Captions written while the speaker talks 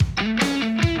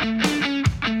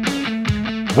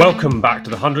Welcome back to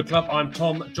the 100 Club. I'm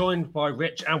Tom, joined by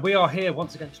Rich, and we are here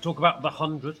once again to talk about the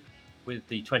 100 with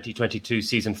the 2022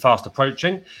 season fast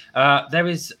approaching. There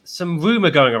is some rumour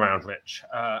going around, Rich,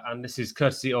 and this is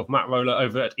courtesy of Matt Roller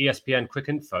over at ESPN Quick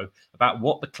Info about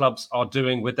what the clubs are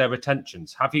doing with their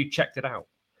retentions. Have you checked it out?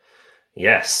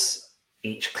 Yes,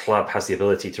 each club has the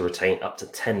ability to retain up to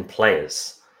 10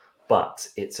 players, but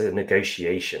it's a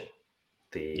negotiation.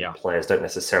 The players don't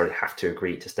necessarily have to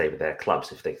agree to stay with their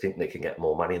clubs. If they think they can get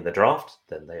more money in the draft,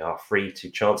 then they are free to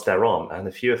chance their arm, and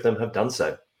a few of them have done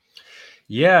so.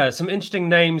 Yeah, some interesting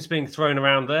names being thrown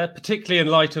around there, particularly in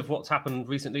light of what's happened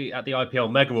recently at the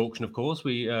IPL mega auction. Of course,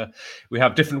 we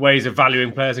have different ways of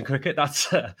valuing players in cricket.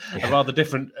 That's a rather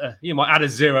different. You might add a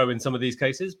zero in some of these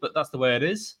cases, but that's the way it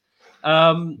is.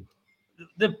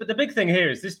 The big thing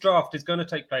here is this draft is going to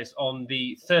take place on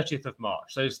the 30th of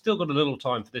March. So it's still got a little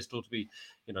time for this all to be,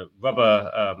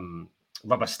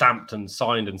 rubber stamped and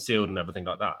signed and sealed and everything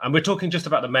like that. And we're talking just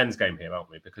about the men's game here, aren't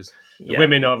we? Because the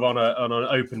women are on an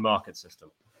open market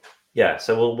system. Yeah,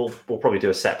 so we'll probably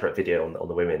do a separate video on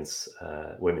the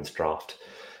women's draft.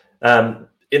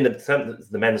 In the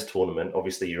men's tournament,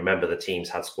 obviously, you remember the teams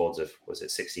had squads of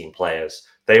 16 players.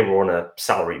 They were on a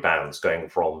salary bands going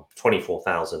from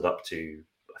 24,000 up to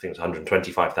I think it was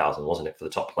 125,000, wasn't it, for the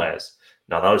top players?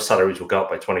 Now those salaries will go up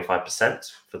by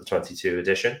 25% for the 22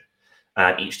 edition,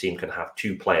 and each team can have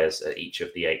 2 players at each of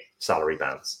the 8 salary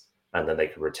bands, and then they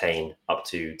can retain up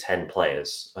to 10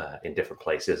 players in different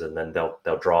places, and then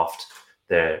they'll draft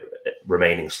their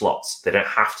remaining slots. They don't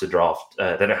have to draft.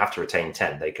 They don't have to retain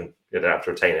 10. They don't have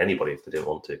to retain anybody if they didn't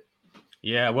want to.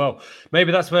 Yeah, well,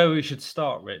 maybe that's where we should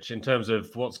start, Rich, in terms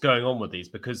of what's going on with these,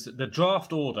 because the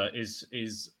draft order is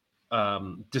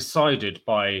decided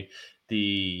by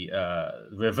the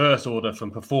reverse order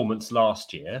from performance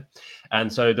last year.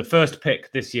 And so the first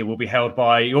pick this year will be held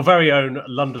by your very own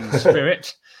London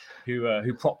Spirit,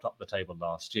 who propped up the table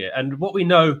last year. And what we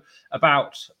know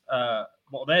about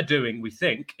what they're doing, we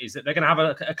think, is that they're going to have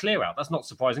a clear out. That's not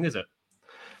surprising, is it?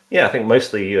 Yeah, I think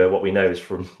mostly what we know is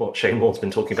from what Shane Moore's been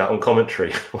talking about on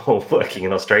commentary while working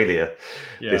in Australia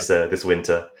this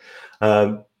winter.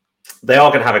 They are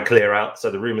going to have a clear out.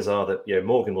 So the rumours are that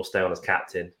Morgan will stay on as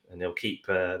captain, and they'll keep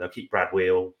Brad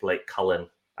Wheel, Blake Cullen,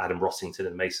 Adam Rossington,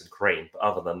 and Mason Crane. But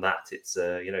other than that, it's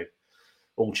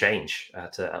all change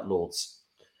at Lords.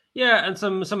 Yeah, and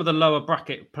some of the lower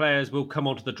bracket players will come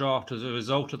onto the draft as a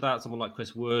result of that. Someone like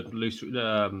Chris Wood,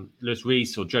 Lewis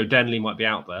Rees, or Joe Denley might be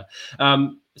out there.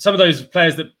 Some of those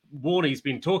players that Warney's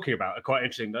been talking about are quite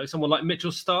interesting, though. Someone like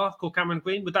Mitchell Starc or Cameron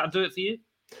Green, would that do it for you?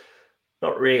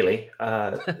 Not really.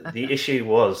 The issue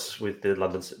was with the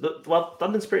London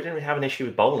Spirit didn't really have an issue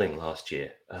with bowling last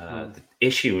year. The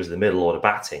issue was the middle order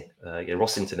batting.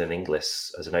 Rossington and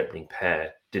Inglis as an opening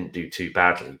pair didn't do too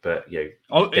badly, but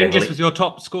Inglis was your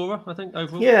top scorer, I think,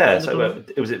 overall. Yeah, so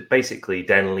it was basically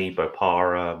Denley,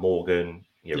 Bopara, Morgan.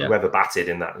 Whoever batted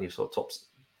in that sort of tops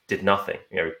did nothing.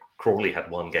 Crawley had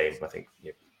one game, I think,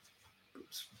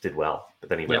 did well, but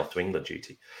then he went off to England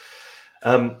duty.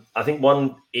 I think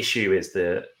one issue is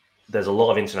that there's a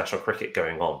lot of international cricket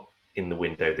going on in the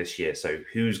window this year. So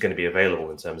who's going to be available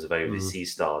in terms of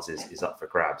overseas stars is up for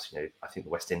grabs. I think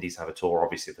the West Indies have a tour.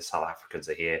 Obviously, the South Africans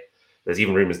are here. There's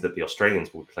even rumours that the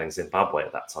Australians will be playing Zimbabwe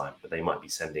at that time, but they might be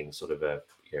sending sort of a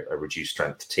reduced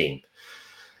strength team.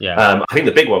 Yeah, I think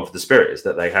the big one for the Spirit is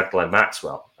that they had Glenn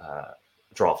Maxwell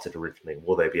drafted originally.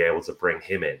 Will they be able to bring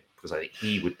him in? Because I think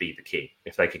he would be the key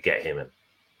if they could get him in.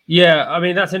 Yeah, I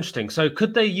mean, that's interesting. So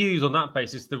could they use on that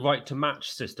basis the right to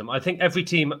match system? I think every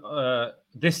team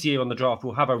this year on the draft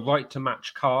will have a right to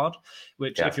match card,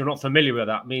 which if you're not familiar with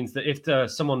that, means that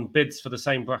if someone bids for the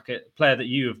same bracket player that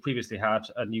you have previously had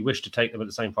and you wish to take them at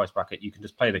the same price bracket, you can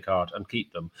just play the card and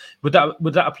keep them. Would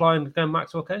that apply in the Glenn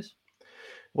Maxwell case?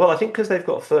 Well, I think because they've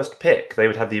got a first pick, they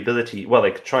would have the ability. Well,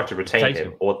 they could try to retain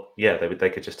him, or they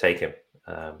could just take him.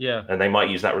 And they might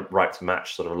use that right to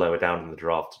match sort of lower down in the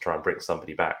draft to try and bring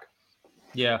somebody back.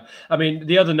 Yeah, I mean,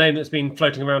 the other name that's been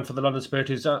floating around for the London Spirit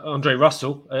is Andre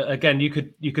Russell. Again, you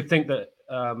could think that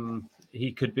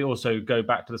he could also go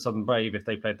back to the Southern Brave if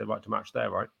they played the right to match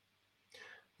there, right?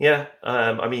 Yeah,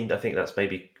 I mean, I think that's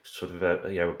maybe sort of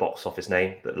a box office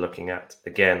name that they're looking at.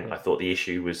 Again, I thought the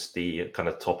issue was the kind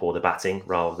of top order batting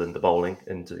rather than the bowling.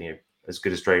 And as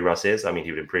good as Dre Russ is, I mean,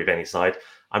 he would improve any side.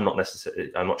 I'm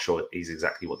not sure he's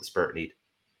exactly what the Spirit need.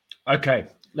 Okay,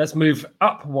 let's move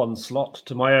up one slot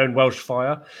to my own Welsh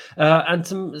Fire, and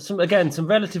some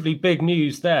relatively big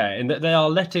news there in that they are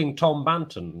letting Tom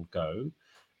Banton go.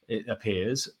 It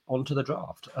appears onto the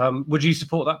draft. Would you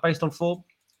support that based on form?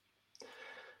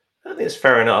 I think it's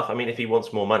fair enough. I mean, if he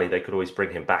wants more money, they could always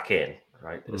bring him back in.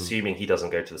 right? Assuming he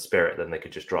doesn't go to the Spirit, then they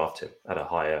could just draft him at a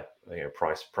higher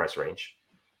price range.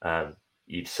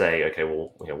 You'd say, okay,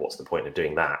 well, what's the point of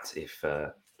doing that if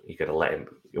you're going to let him?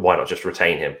 Why not just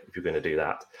retain him if you're going to do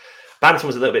that? Banton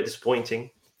was a little bit disappointing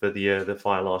for the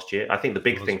Fire last year. I think the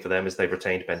big thing for them is they've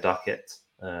retained Ben Duckett,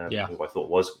 who I thought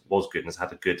was good and has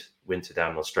had a good winter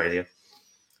down in Australia.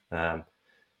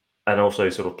 And also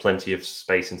sort of plenty of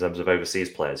space in terms of overseas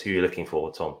players. Who are you looking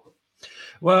for, Tom?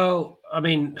 Well, I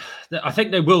mean, I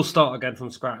think they will start again from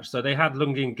scratch. So they had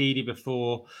Lungi and Guidi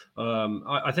before.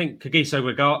 I think Kagiso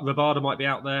Rabada might be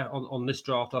out there on this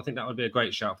draft. I think that would be a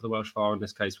great shout for the Welsh Fire in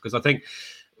this case, because I think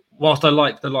whilst I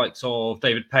like the likes of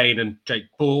David Payne and Jake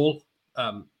Ball,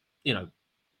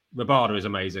 Rabada is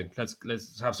amazing.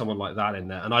 Let's have someone like that in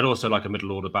there. And I'd also like a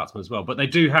middle order batsman as well. But they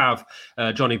do have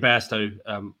Johnny Bairstow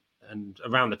and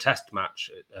around the test match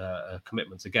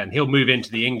commitments again. He'll move into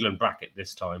the England bracket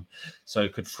this time, so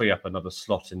it could free up another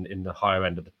slot in the higher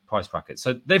end of the price bracket.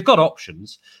 So they've got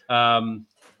options.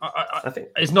 I think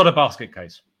it's not a basket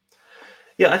case.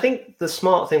 Yeah, I think the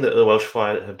smart thing that the Welsh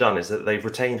Fire have done is that they've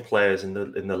retained players in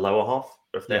the lower half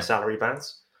of their salary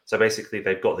bands. So basically,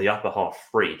 they've got the upper half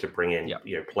free to bring in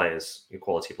players,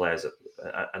 quality players,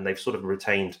 and they've sort of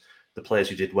retained the players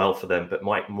who did well for them, but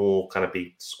might more kind of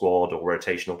be squad or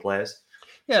rotational players.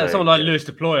 Yeah, so, someone like Lewis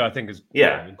Deploy, I think, is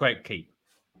a great keep.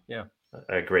 Yeah,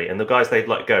 I agree. And the guys they'd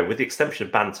let go, with the exception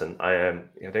of Banton, I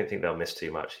don't think they'll miss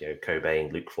too much.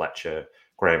 Cobain, Luke Fletcher,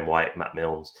 Graham White, Matt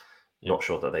Milnes. Not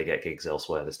sure that they get gigs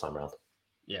elsewhere this time around.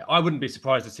 Yeah, I wouldn't be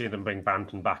surprised to see them bring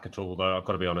Banton back at all, though. I've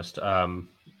got to be honest.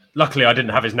 Luckily, I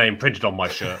didn't have his name printed on my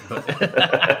shirt, but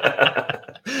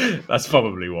that's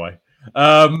probably why.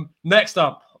 Next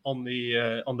up on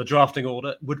the drafting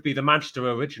order would be the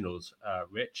Manchester Originals,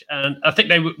 Rich, and I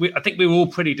think I think we were all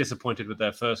pretty disappointed with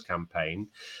their first campaign.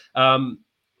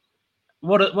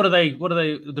 What are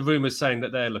the rumours saying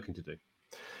that they're looking to do?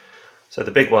 So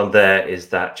the big one there is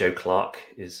that Joe Clark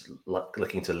is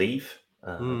looking to leave.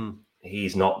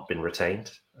 He's not been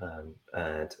retained,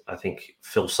 and I think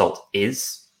Phil Salt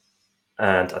is.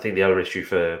 And I think the other issue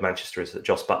for Manchester is that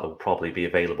Jos Buttler will probably be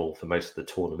available for most of the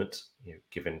tournament,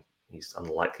 given he's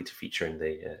unlikely to feature in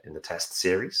the Test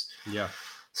series. Yeah.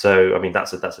 So I mean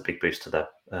that's a big boost to them.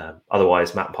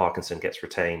 Otherwise, Matt Parkinson gets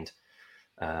retained.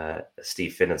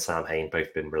 Steve Finn and Sam Hain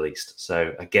both been released.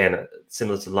 So again,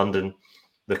 similar to London,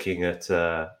 looking at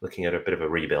a bit of a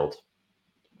rebuild.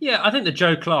 Yeah, I think that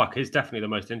Joe Clark is definitely the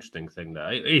most interesting thing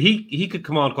there. He could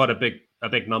command quite a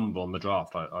big number on the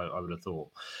draft, I would have thought.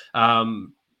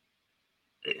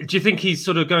 Do you think he's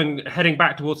sort of heading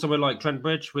back towards somewhere like Trent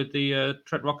Bridge with the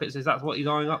Trent Rockets? Is that what he's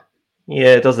eyeing up?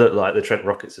 Yeah, it does look like the Trent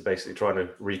Rockets are basically trying to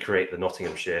recreate the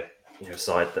Nottinghamshire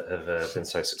side that have been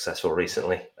so successful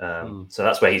recently. So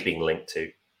that's where he's being linked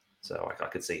to. So I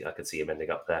could see him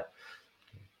ending up there.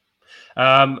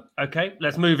 Okay,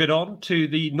 let's move it on to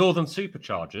the Northern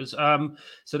Superchargers.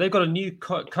 So they've got a new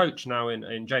coach now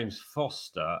in James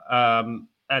Foster, and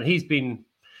he's been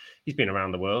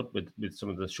around the world with some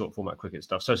of the short format cricket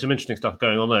stuff. So some interesting stuff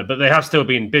going on there. But they have still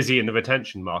been busy in the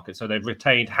retention market. So they've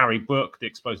retained Harry Brook, the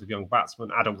explosive young batsman,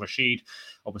 Adil Rashid,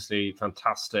 obviously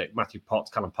fantastic, Matthew Potts,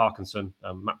 Callum Parkinson,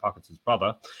 Matt Parkinson's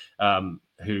brother,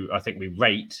 who I think we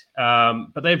rate.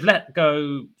 But they've let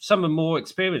go some of the more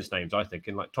experienced names, I think,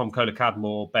 in like Tom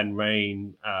Kohler-Cadmore, Ben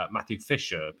Rain, Matthew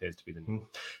Fisher appears to be the name.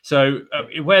 So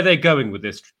where are they going with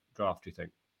this draft, do you think?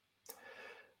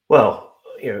 Well,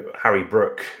 Harry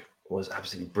Brook was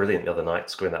absolutely brilliant the other night,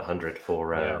 scoring that 100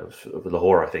 for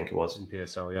Lahore, I think it was. In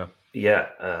PSL, yeah.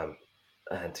 Yeah,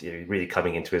 and really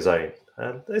coming into his own.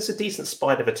 There's a decent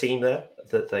spine of a team there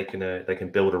that they can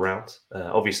build around.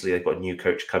 Obviously, they've got a new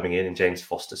coach coming in James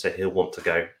Foster, so he'll want to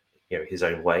go his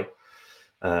own way.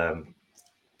 I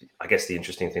guess the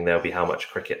interesting thing there will be how much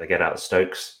cricket they get out of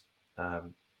Stokes.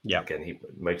 Again, he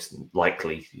most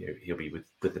likely he'll be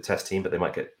with the Test team, but they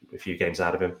might get a few games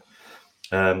out of him.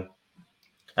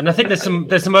 And I think there's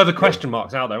some other question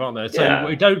marks out there, aren't there? So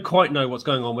we don't quite know what's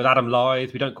going on with Adam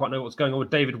Lyth. We don't quite know what's going on with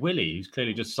David Willey, who's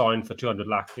clearly just signed for 200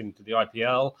 lakh into the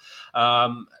IPL.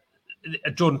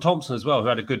 Jordan Thompson as well, who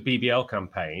had a good BBL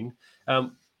campaign.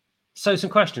 So some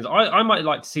questions. I might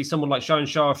like to see someone like Shahan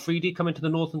Shah Afridi come into the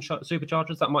Northern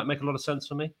Superchargers. That might make a lot of sense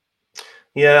for me.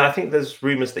 Yeah, I think there's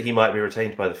rumours that he might be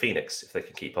retained by the Phoenix if they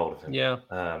can keep hold of him. Yeah.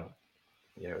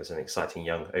 As an exciting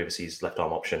young overseas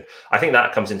left-arm option. I think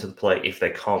that comes into the play if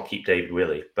they can't keep David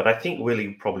Willey. But I think Willey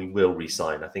probably will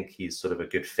re-sign. I think he's sort of a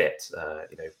good fit,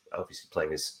 obviously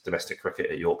playing his domestic cricket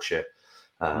at Yorkshire.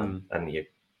 And he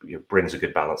brings a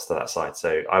good balance to that side.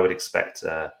 So I would expect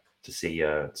to see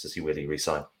Willey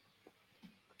re-sign.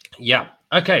 Yeah.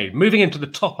 Okay. Moving into the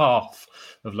top half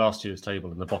of last year's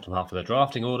table and the bottom half of the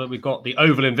drafting order, we've got the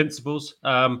Oval Invincibles.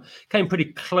 Came pretty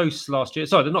close last year.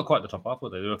 Sorry, they're not quite the top half, were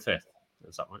they? They were fifth.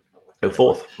 Is that right? Go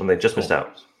fourth when they just missed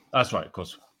out. That's right, of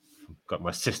course. Got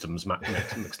my systems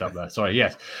mixed up there. Sorry.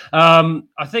 Yes.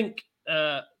 I think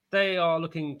they are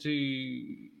looking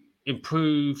to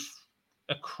improve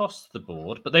across the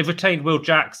board, but they've retained Will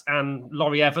Jacks and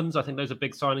Laurie Evans. I think those are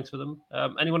big signings for them.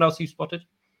 Anyone else you spotted?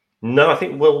 No, I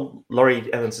think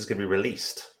Laurie Evans is going to be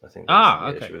released. I think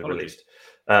okay. Released.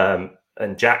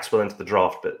 And Jacks will enter the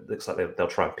draft, but it looks like they'll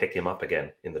try and pick him up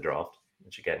again in the draft,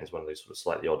 which again is one of those sort of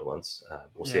slightly odd ones.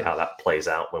 We'll see how that plays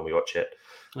out when we watch it.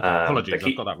 Okay, apologies,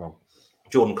 I've got that wrong.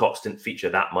 Jordan Cox didn't feature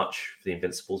that much for the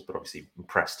Invincibles, but obviously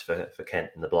impressed for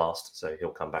Kent in the Blast, so he'll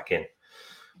come back in,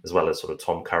 as well as sort of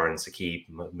Tom Curran, Sakib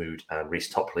Mahmood, and Reece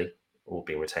Topley, all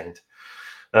being retained.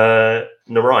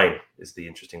 Narayan is the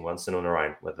interesting one. Sunil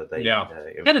Narayan, whether they he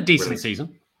had a decent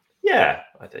season. Yeah,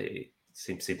 I think he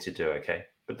seems to do okay,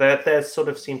 but they sort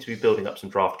of seem to be building up some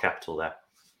draft capital there.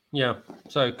 Yeah,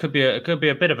 so it could be a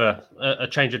bit of a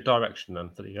change of direction then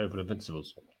for the Oval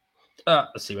Invincibles.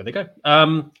 Let's see where they go.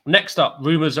 Next up,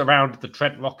 rumours around the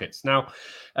Trent Rockets. Now,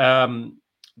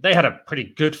 they had a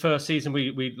pretty good first season.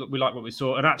 We like what we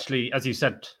saw, and actually, as you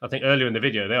said, I think earlier in the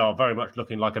video, they are very much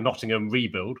looking like a Nottingham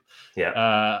rebuild.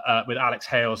 Yeah. With Alex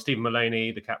Hale, Stephen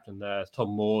Mullaney, the captain there, Tom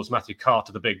Moores, Matthew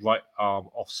Carter, the big right arm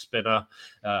off spinner,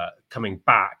 coming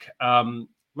back.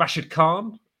 Rashid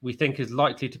Khan, we think, is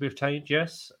likely to be retained.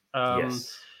 Yes.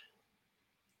 Yes.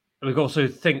 We also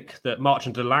think that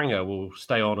Marchand Delanga will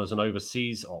stay on as an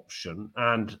overseas option.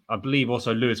 And I believe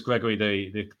also Lewis Gregory,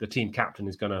 the team captain,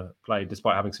 is going to play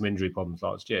despite having some injury problems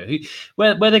last year.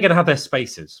 Where are they going to have their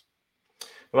spaces?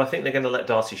 Well, I think they're going to let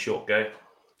Darcy Short go.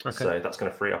 Okay. So that's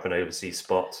going to free up an overseas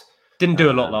spot. Didn't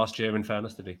do a lot last year, in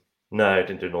fairness, did he? No,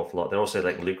 didn't do an awful lot. They're also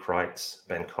letting Luke Wright,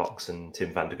 Ben Cox, and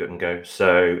Tim van der Gutten go.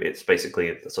 So it's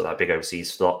basically sort of that big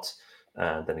overseas slot.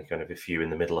 And then kind of a few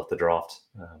in the middle of the draft.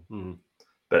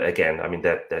 But again, I mean,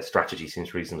 their strategy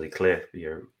seems reasonably clear.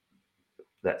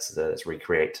 Let's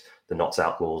recreate the Knots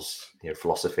Outlaws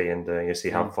philosophy, and you see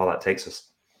how far that takes us.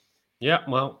 Yeah,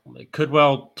 well, it could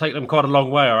well take them quite a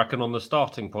long way, I reckon, on the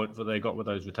starting point that they got with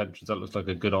those retentions. That looks like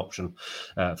a good option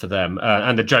for them.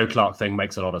 And the Joe Clark thing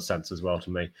makes a lot of sense as well to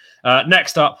me.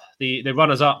 Next up, the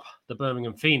runners-up, the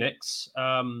Birmingham Phoenix.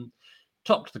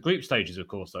 Topped the group stages, of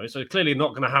course, though. So clearly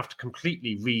not going to have to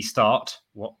completely restart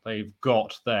what they've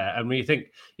got there. And we think,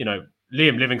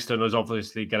 Liam Livingston is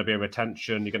obviously going to be a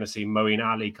retention. You're going to see Moeen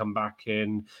Ali come back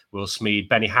in. Will Smead.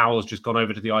 Benny Howell's just gone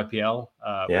over to the IPL,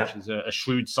 which is a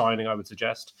shrewd signing, I would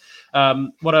suggest.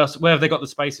 What else? Where have they got the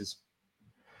spaces?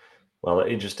 Well,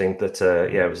 interesting that,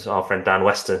 it was our friend Dan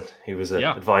Weston who was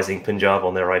advising Punjab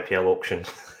on their IPL auction.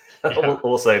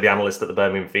 Also the analyst at the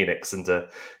Birmingham Phoenix, and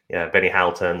Benny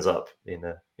Howell turns up in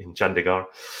Chandigarh.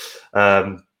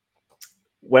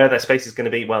 Where their space is going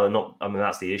to be,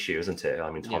 that's the issue, isn't it? I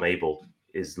mean, Tom Abel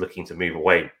is looking to move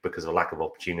away because of a lack of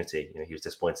opportunity. He was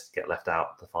disappointed to get left out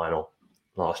of the final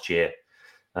last year.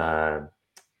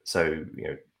 So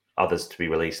others to be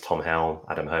released: Tom Helm,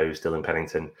 Adam Hose, Dylan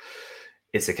Pennington.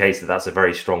 It's a case that's a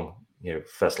very strong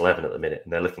first 11 at the minute,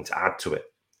 and they're looking to add to it.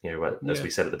 As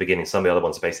we said at the beginning, some of the other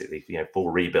ones are basically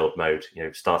full rebuild mode,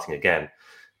 starting again.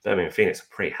 Birmingham Phoenix are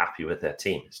pretty happy with their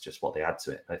team. It's just what they add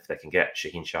to it. If they can get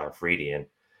Shaheen Shah Afridi in,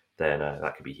 then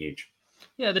that could be huge.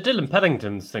 Yeah, the Dylan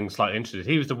Pennington thing's slightly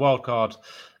interesting. He was the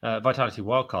Vitality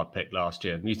wildcard pick last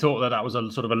year. And you thought that was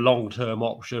a sort of a long-term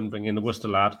option, bringing in the Worcester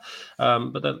lad.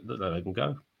 But then they can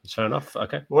go. It's fair enough.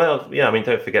 Okay. Well, yeah, I mean,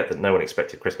 don't forget that no one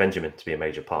expected Chris Benjamin to be a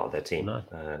major part of their team. No.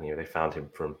 They found him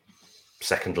from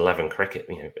second 11 cricket,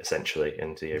 essentially,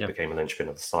 and became a linchpin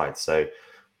of the side. So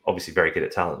obviously very good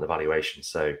at talent and evaluation.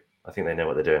 So I think they know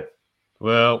what they're doing.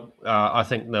 Well, I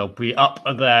think they'll be up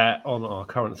there on our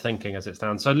current thinking as it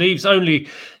stands. So leaves only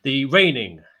the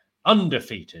reigning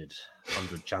undefeated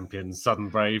 100 champions, Southern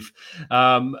Brave.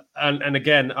 And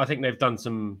again, I think they've done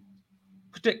some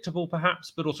predictable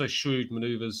perhaps, but also shrewd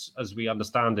manoeuvres as we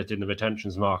understand it in the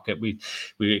retentions market. We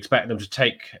expect them to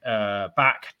take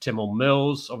back Timon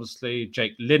Mills, obviously,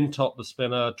 Jake Lintop, the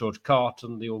spinner, George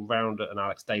Carton, the all-rounder, and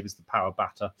Alex Davis, the power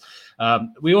batter.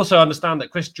 We also understand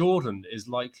that Chris Jordan is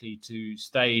likely to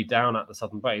stay down at the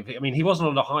Southern Brave. I mean, he wasn't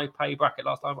on a high pay bracket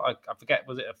last time. I forget,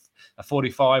 was it a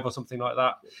 45 or something like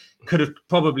that? Could have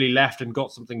probably left and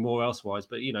got something more elsewise,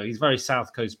 but he's very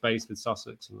South Coast based with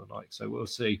Sussex and the like, so we'll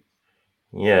see.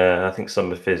 Yeah, I think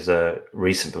some of his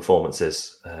recent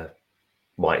performances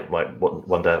might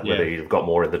wonder whether he'd have got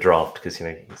more in the draft, because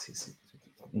he's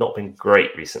not been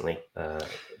great recently,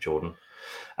 Jordan,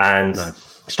 and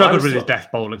struggled with his death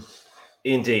bowling.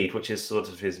 Indeed, which is sort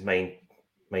of his main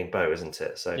bow, isn't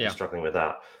it? So he's struggling with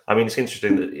that. I mean, it's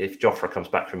interesting that if Jofra comes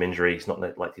back from injury, he's not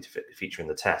likely to feature in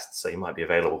the tests, so he might be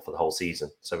available for the whole season.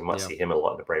 So we might see him a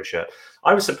lot in the Brave shirt.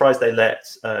 I was surprised they let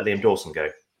Liam Dawson go.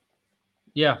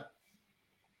 Yeah.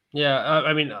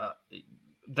 I mean,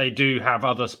 they do have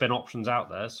other spin options out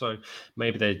there, so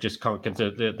maybe they just can't give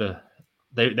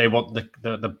they want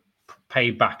the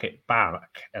pay back,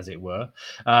 as it were.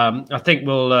 I think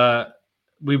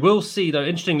we will see, though,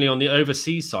 interestingly, on the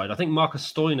overseas side, I think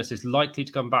Marcus Stoinis is likely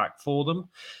to come back for them,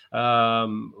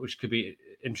 which could be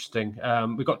interesting.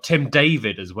 We've got Tim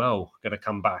David as well going to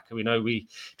come back. We know we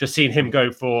just seen him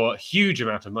go for a huge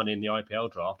amount of money in the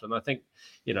IPL draft, and I think,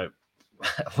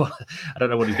 well, I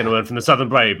don't know what he's going to earn from the Southern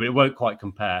Brave, but it won't quite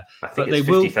compare. I think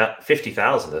it's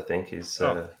 50,000. I think is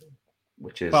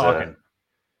which is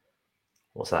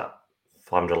what's that?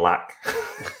 500 lakh.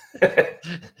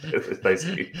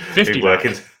 Basically 50 lakh.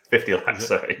 50 lakh.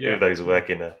 Sorry, those who work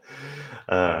in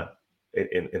that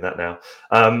now.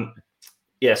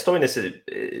 Stoinis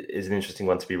is an interesting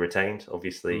one to be retained.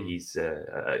 Obviously, he's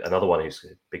another one who's a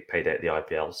big payday at the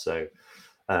IPL. So,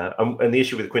 and the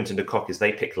issue with Quinton de Kock is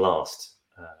they pick last.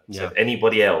 So if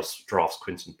anybody else drafts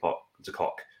Quinton de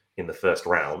Kock in the first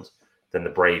round, then the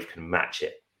Brave can match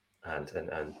it and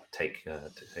take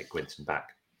Quinton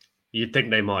back. You'd think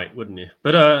they might, wouldn't you?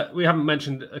 But we haven't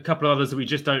mentioned a couple of others that we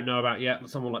just don't know about yet.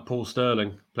 Someone like Paul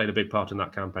Sterling played a big part in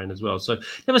that campaign as well. So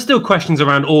there are still questions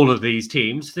around all of these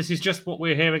teams. This is just what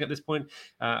we're hearing at this point.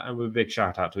 And with a big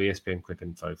shout out to ESPN Quick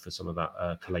Info for some of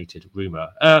that collated rumour.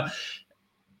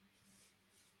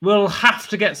 We'll have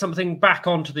to get something back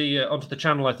onto the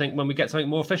channel, I think, when we get something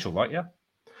more official, right? Yeah.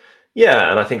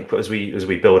 Yeah, and I think as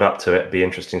we build up to it, it'd be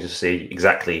interesting to see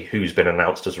exactly who's been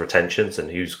announced as retentions and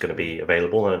who's going to be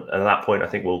available. And at that point, I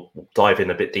think we'll dive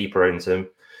in a bit deeper into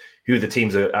who the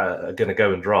teams are going to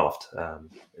go and draft. A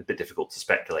bit difficult to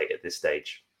speculate at this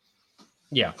stage.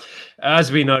 Yeah,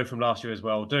 as we know from last year as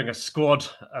well, doing a squad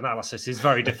analysis is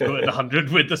very difficult in the 100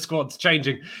 with the squads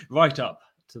changing right up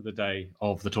to the day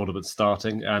of the tournament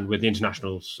starting, and with the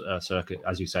international circuit,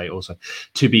 as you say, also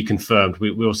to be confirmed.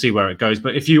 We'll see where it goes.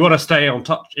 But if you want to stay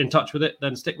in touch with it,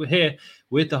 then stick with the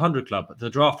 100 Club. The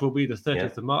draft will be the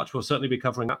 30th of March. We'll certainly be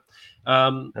covering that.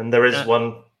 And there is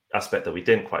one aspect that we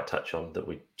didn't quite touch on that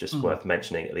we just worth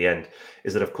mentioning at the end,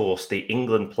 is that, of course, the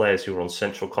England players who are on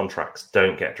central contracts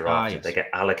don't get drafted. They get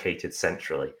allocated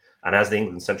centrally. And as the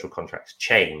England central contracts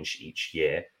change each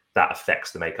year, that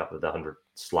affects the makeup of the 100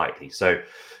 slightly. So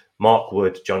Mark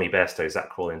Wood, Johnny Bairstow, Zach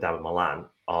Crawley and David Malan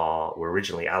were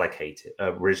originally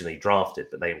drafted,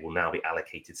 but they will now be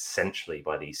allocated centrally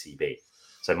by the ECB.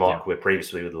 So Mark Wood,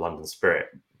 previously with the London Spirit,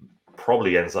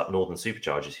 probably ends up Northern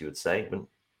Superchargers, you would say,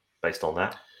 based on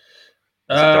that.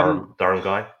 Durham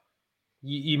guy?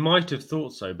 You might have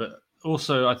thought so, but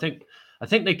also I think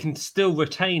they can still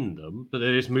retain them, but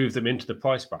they just move them into the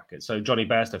price bracket. So Johnny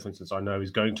Bairstow, for instance, I know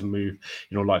is going to move,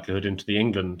 in all likelihood, into the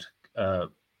England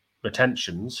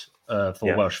retentions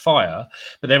for Welsh Fire,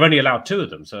 but they're only allowed 2 of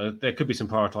them. So there could be some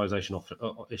prioritisation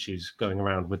issues going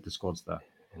around with the squads there.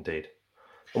 Indeed.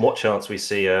 And what chance we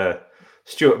see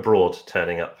Stuart Broad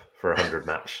turning up for a 100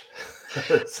 match?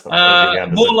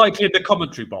 More likely in the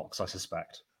commentary box, I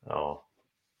suspect. Oh,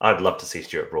 I'd love to see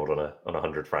Stuart Broad on a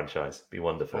 100 franchise. It'd be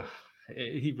wonderful.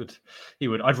 He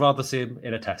would. I'd rather see him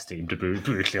in a test team, to be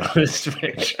brutally honest,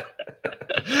 Rich.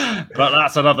 But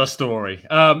that's another story.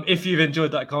 If you've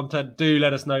enjoyed that content, do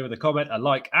let us know with a comment, a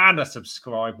like, and a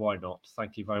subscribe. Why not?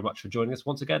 Thank you very much for joining us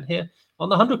once again here on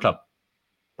the 100 Club.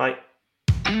 Bye.